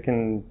container, it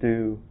can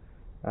do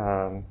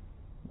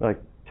like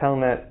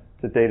telnet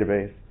to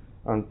database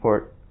on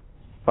port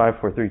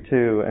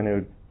 5432, and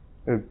it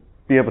would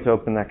be able to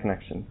open that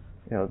connection.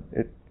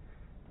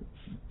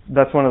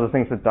 That's one of the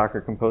things that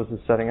Docker Compose is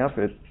setting up.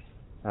 It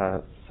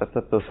sets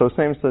up those host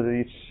names so that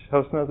each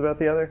host knows about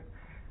the other.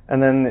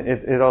 And then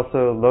it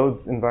also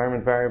loads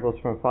environment variables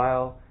from a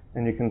file,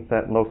 and you can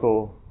set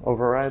local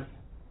overrides.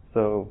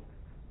 So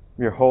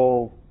your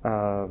whole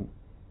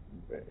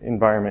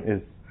environment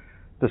is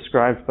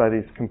described by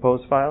these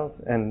compose files,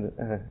 and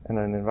in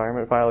an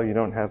environment file, you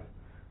don't have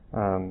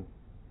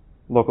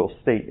local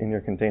state in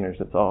your containers.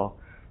 It's all,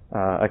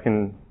 I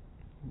can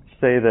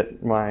say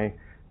that my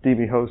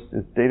DB host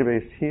is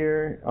database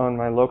here on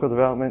my local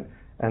development,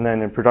 and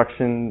then in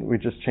production, we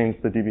just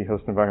changed the DB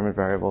host environment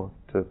variable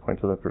to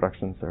point to the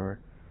production server.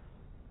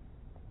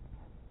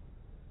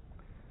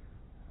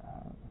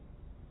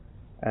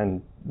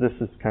 And this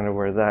is kind of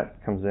where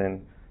that comes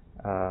in.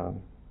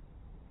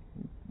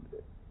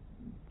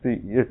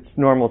 It's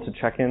normal to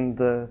check in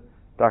the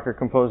Docker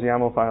Compose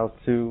YAML files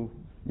to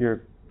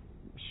your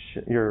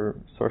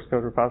source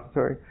code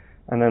repository,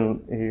 and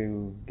then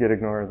you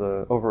ignore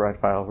the override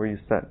file where you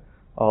set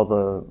all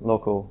the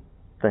local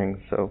things.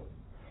 So,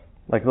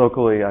 like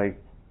locally, I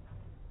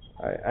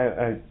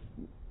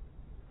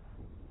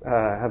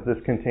have this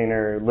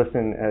container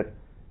listen at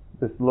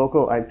this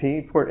local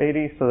IP port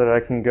 80 so that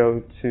I can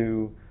go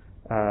to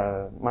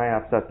my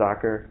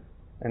apps.docker,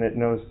 and it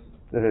knows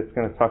that it's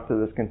going to talk to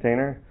this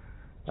container.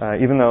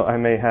 Even though I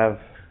may have,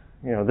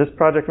 this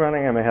project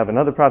running, I may have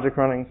another project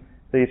running.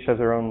 They each have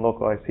their own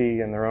local IP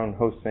and their own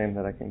host name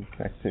that I can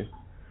connect to.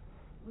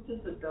 What does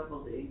the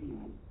doubled 80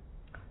 mean?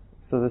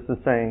 So this is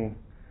saying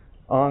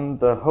on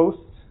the host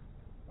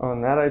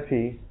on that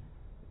IP,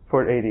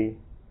 port 80,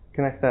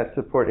 connect that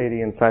to port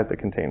 80 inside the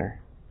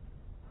container.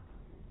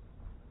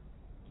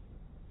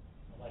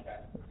 Like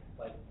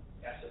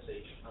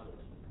SSH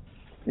tunneling.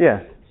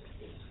 Yeah.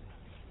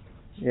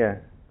 Yeah.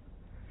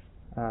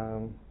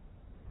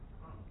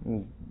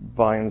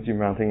 Volumes, you're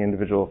mounting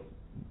individual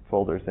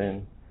folders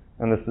in.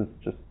 And this is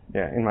just,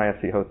 in my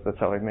SC host, that's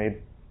how I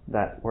made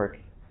that work.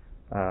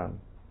 And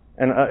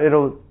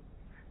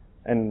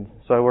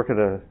so I work at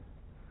a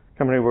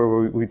company where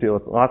we deal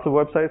with lots of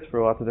websites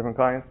for lots of different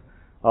clients.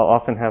 I'll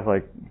often have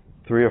like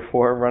 3 or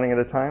 4 running at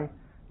a time,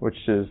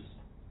 which is,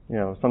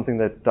 something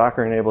that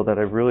Docker enabled that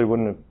I really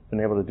wouldn't have been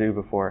able to do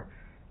before.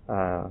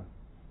 It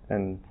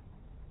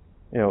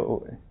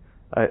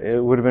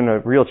would have been a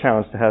real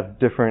challenge to have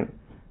different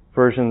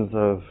versions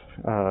of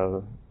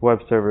web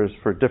servers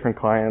for different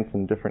clients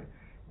and different,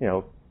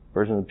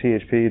 versions of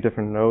PHP,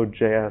 different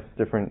Node.js,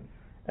 different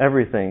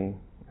everything,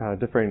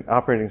 different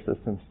operating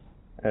systems.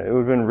 It would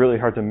have been really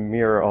hard to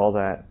mirror all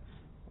that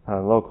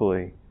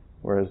locally,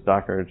 whereas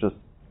Docker just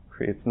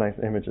creates nice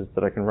images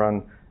that I can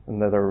run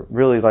and that are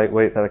really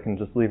lightweight, that I can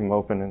just leave them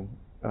open and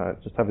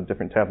just have a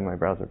different tab in my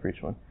browser for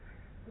each one.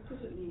 What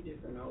does it mean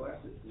different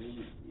OSs?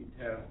 You'd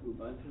have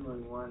Ubuntu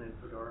on one and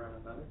Fedora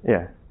on another?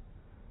 Yeah.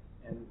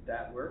 And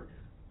that works?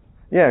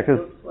 Yeah, it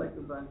because looks like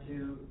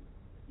Ubuntu,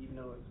 even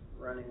though it's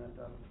running on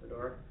top of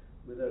Fedora,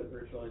 without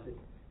virtualization.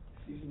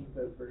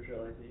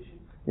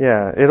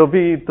 Yeah, it'll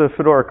be the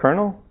Fedora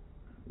kernel,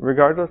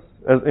 regardless.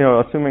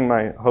 Assuming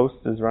my host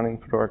is running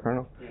Fedora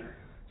kernel,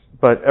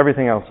 but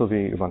everything else will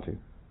be Ubuntu.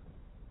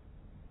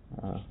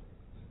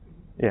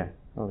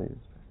 I'll use.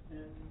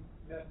 And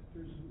there's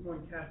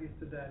one caveat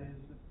to that is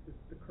that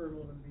the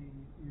kernel and the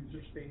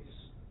user space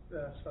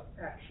stuff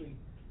actually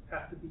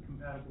have to be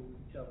compatible with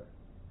each other.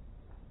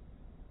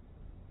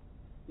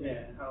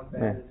 Yeah, and how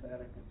bad is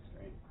that a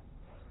constraint?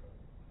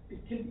 it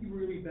can be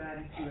really bad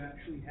if you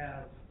actually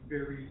have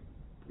very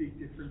big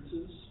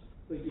differences.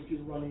 Like if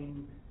you're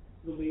running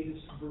the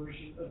latest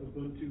version of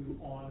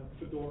Ubuntu on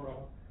Fedora,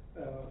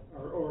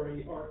 or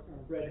a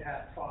Red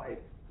Hat 5,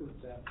 for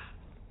example.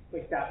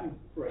 Like that would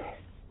break.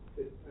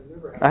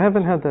 I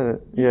haven't had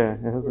that. Yeah,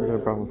 it hasn't been a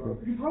problem for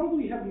me. You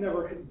probably have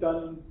never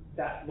done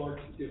that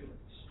large difference.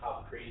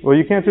 How crazy. Well,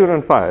 you can't do it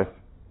on 5.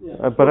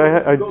 Yeah. But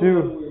I go do. the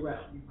other way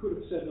around. You could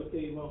have said,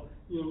 okay, well,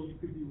 you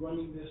could be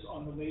running this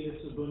on the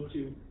latest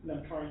Ubuntu, and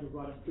I'm trying to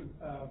run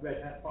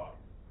Red Hat 5.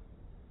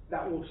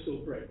 That will still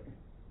break,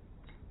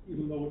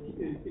 even though you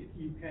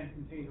can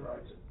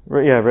containerize it.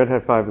 Right, yeah, Red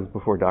Hat 5 is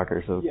before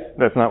Docker, so Yeah.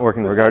 that's not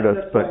working regardless.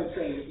 That's But what I'm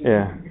saying.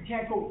 yeah, You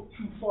can't go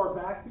too far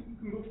back, but you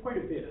can go quite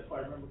a bit, if I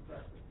remember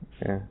correctly.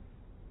 yeah.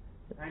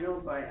 I know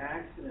by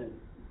accident,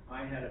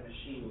 I had a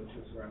machine which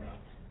was running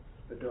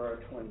Fedora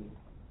 25,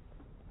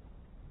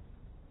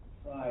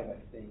 I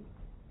think,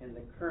 and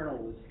the kernel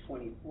was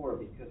 24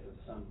 because of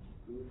some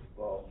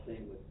goofball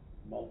thing with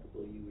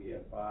multiple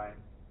UEFI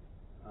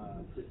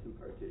system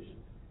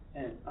partitions.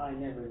 And I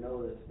never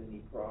noticed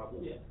any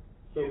problem. Yeah.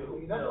 So,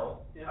 Bill,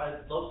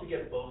 I'd love to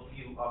get both of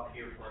you up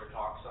here for a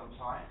talk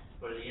sometime,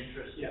 but in the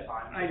interest of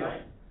time I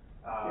know.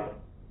 tonight,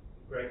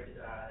 Greg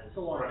is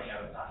So long. running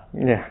out of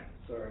time. Yeah.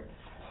 Sorry.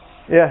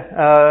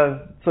 Yeah,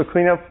 so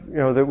cleanup,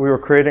 that we were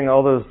creating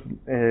all those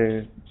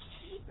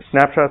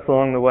snapshots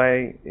along the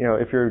way.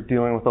 If you're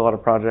dealing with a lot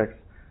of projects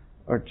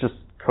or just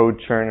code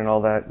churn and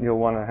all that, you'll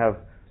want to have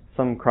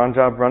some cron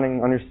job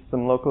running on your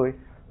system locally.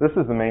 This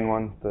is the main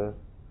one, the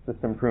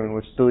system prune,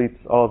 which deletes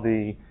all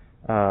the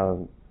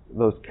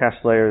those cache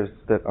layers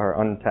that are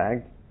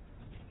untagged.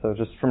 So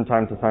just from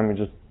time to time, we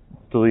just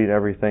delete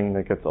everything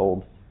that gets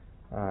old.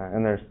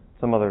 And there's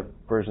some other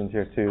versions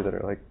here too that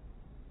are like,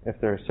 if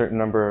they're a certain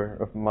number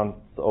of months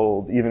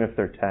old, even if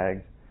they're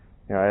tagged,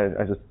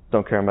 I just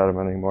don't care about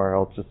them anymore.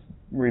 I'll just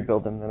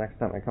rebuild them the next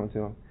time I come to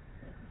them.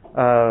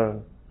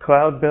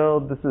 Cloud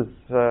build, this is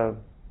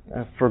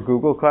for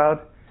Google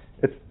Cloud.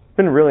 It's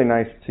been really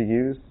nice to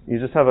use. You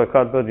just have a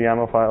cloud build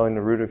YAML file in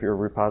the root of your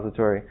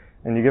repository,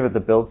 and you give it the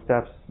build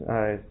steps.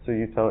 So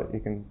you tell it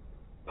you can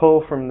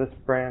pull from this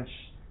branch,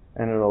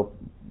 and it'll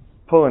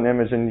pull an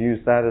image and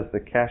use that as the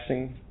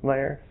caching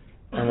layer,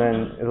 and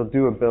then it'll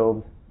do a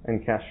build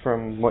and cache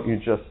from what you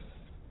just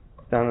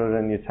downloaded,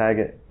 and you tag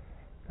it,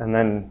 and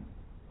then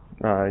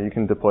you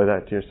can deploy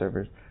that to your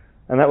servers.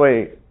 And that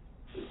way,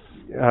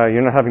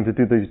 you're not having to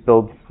do these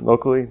builds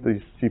locally,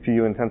 these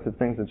CPU-intensive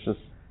things. It's just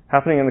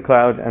happening in the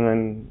cloud, and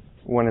then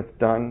when it's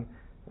done,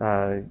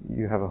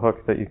 you have a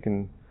hook that you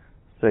can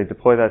say,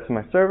 deploy that to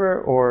my server,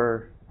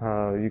 or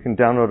you can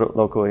download it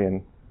locally,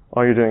 and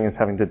all you're doing is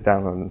having to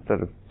download instead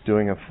of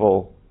doing a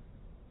full,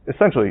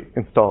 essentially,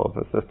 install of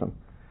the system.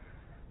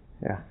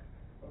 Yeah.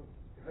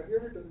 Have you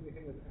ever done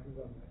anything with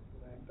Amazon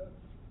Lambda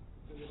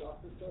in the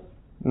Docker stuff?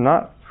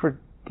 Not for,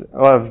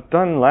 well, I've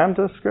done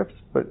Lambda scripts,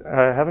 but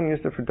I haven't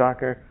used it for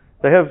Docker.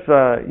 They have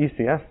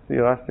ECS, the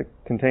Elastic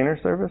Container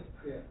Service,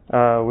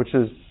 which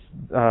is,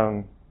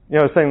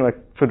 saying like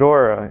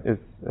Fedora is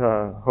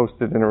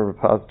hosted in a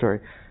repository.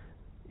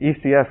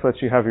 ECS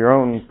lets you have your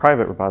own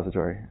private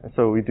repository.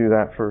 So we do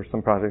that for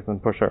some projects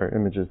and push our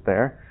images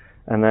there.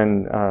 And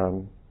then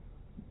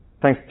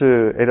thanks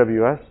to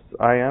AWS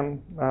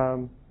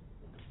IAM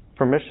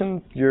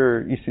permissions,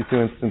 your EC2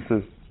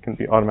 instances can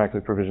be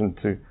automatically provisioned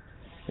to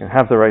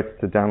have the rights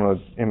to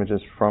download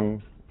images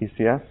from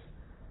ECS.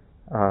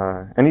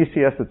 And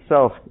ECS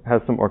itself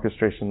has some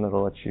orchestration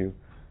that'll let you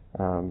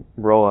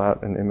roll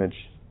out an image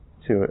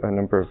to a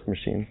number of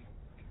machines.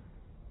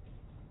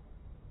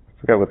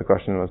 I forgot what the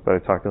question was, but I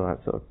talked a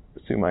lot, so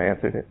I assume I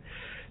answered it.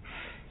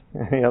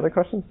 Any other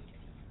questions?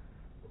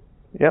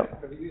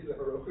 Yep. Have you used the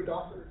Heroku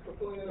Docker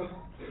deploy at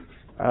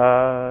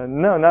all?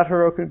 No, not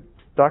Heroku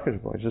Docker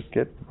deploy, just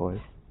Git deploys.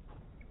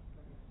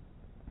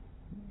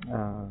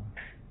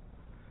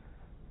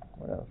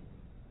 What else?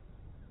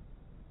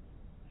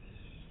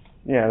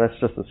 Yeah, that's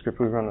just a script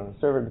we run on the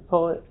server to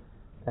pull it,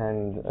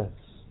 and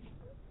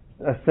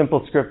a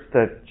simple script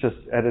that just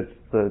edits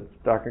the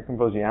Docker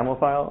Compose YAML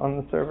file on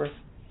the server.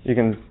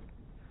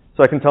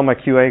 So I can tell my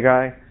QA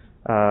guy,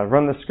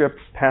 run the script,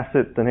 pass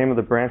it the name of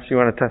the branch you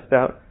want to test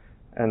out,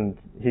 and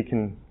he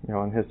can,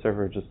 on his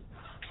server, just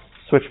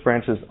switch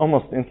branches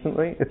almost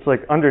instantly. It's like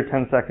under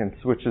 10 seconds,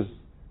 which is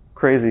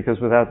crazy because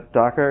without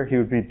Docker, he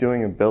would be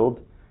doing a build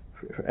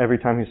every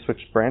time he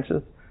switched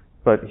branches.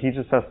 But he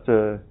just has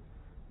to,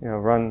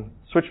 run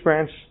switch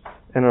branch,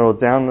 and it'll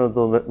download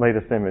the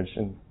latest image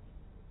and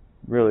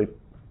really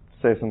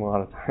saves him a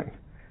lot of time.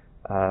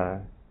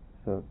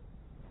 So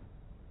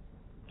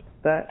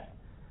that.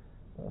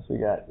 What else we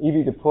got?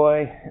 EV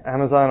deploy.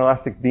 Amazon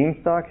Elastic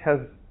Beanstalk has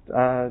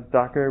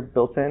Docker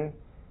built in.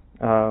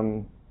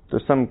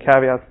 There's some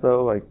caveats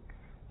though, like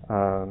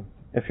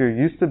if you're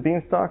used to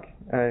Beanstalk,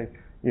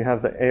 you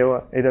have the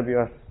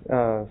AWS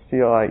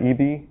CLI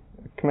EB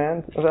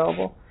command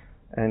available,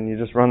 and you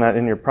just run that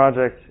in your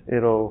project.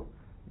 It'll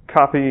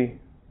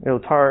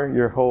tar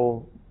your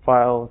whole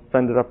file,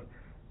 send it up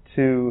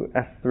to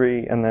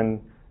S3, and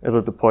then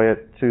it'll deploy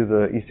it to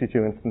the EC2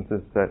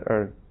 instances that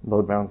are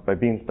load balanced by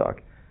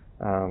Beanstalk.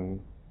 And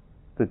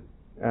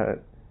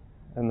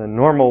the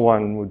normal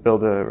one would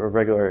build a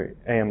regular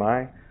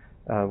AMI.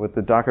 With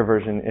the Docker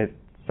version, it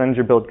sends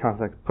your build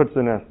context, puts it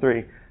in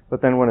S3,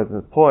 but then when it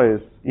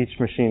deploys, each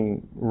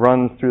machine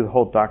runs through the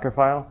whole Docker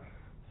file.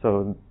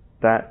 So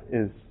that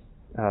is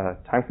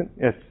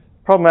it's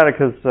problematic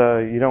because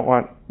you don't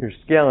want your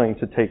scaling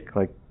to take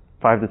like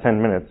 5 to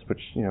 10 minutes,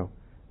 which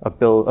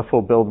a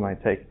full build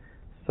might take.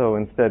 So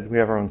instead, we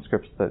have our own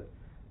scripts that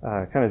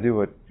kind of do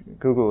what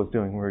Google was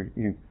doing, where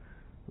you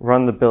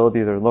run the build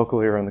either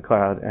locally or in the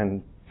cloud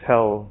and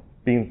tell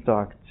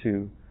Beanstalk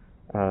to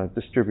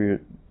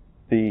distribute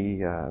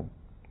the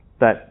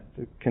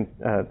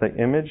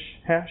image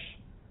hash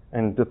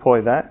and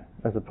deploy that,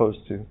 as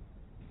opposed to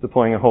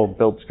deploying a whole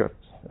build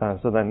script.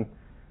 So then,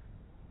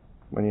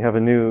 when you have a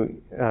new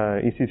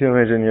EC2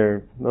 image in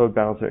your load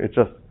balancer, it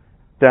just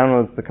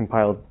downloads the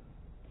compiled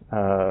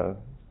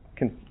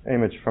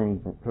image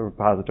from the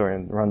repository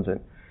and runs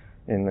it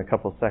in a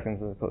couple of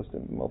seconds as opposed to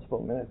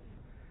multiple minutes.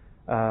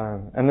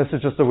 And this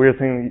is just a weird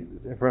thing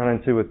you've run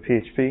into with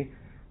PHP.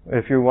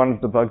 If you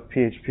want to debug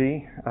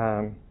PHP,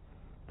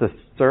 the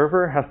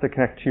server has to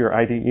connect to your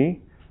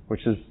IDE,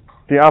 which is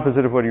the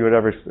opposite of what you would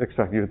ever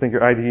expect. You would think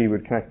your IDE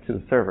would connect to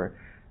the server,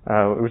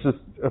 which is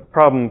a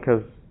problem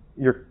because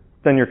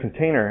then your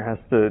container has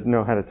to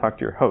know how to talk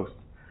to your host.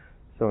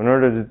 So in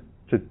order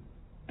to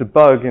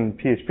debug in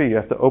PHP, you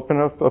have to open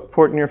up a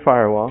port in your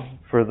firewall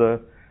for the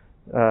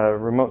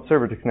remote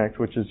server to connect,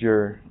 which is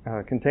your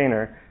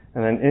container.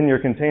 And then in your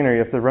container, you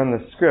have to run the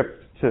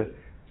script to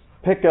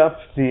pick up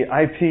the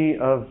IP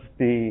of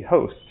the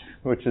host,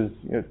 which is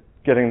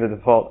getting the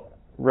default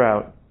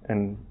route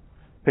and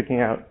picking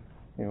out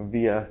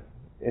via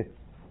its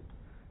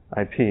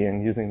IP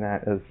and using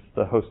that as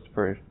the host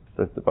for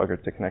the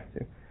debugger to connect to.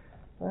 Do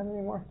I have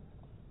any more?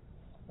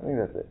 I think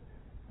that's it.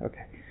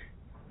 Okay.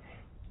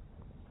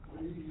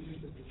 What are you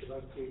using to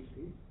debug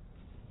PHP?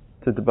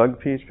 To debug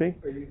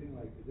PHP? Are you using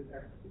is it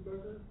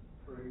Xdebugger,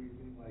 or are you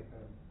using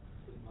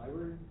some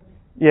library?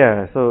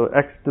 Yeah, so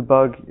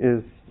Xdebug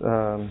is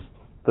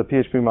the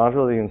PHP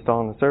module that you install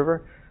on the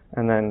server,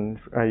 and then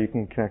you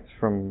can connect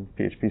from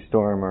PHP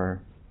Storm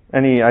or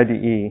any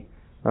IDE,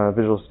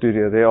 Visual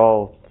Studio. They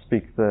all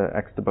speak the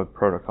Xdebug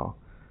protocol.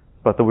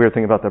 But the weird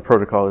thing about that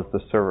protocol is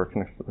the server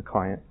connects to the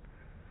client.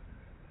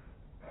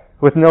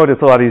 With Node,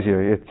 it's a lot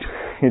easier.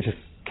 You just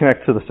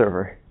connect to the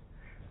server.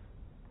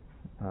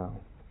 Thank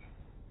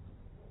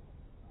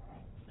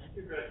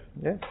you, Greg.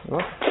 Yeah, you're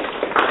welcome.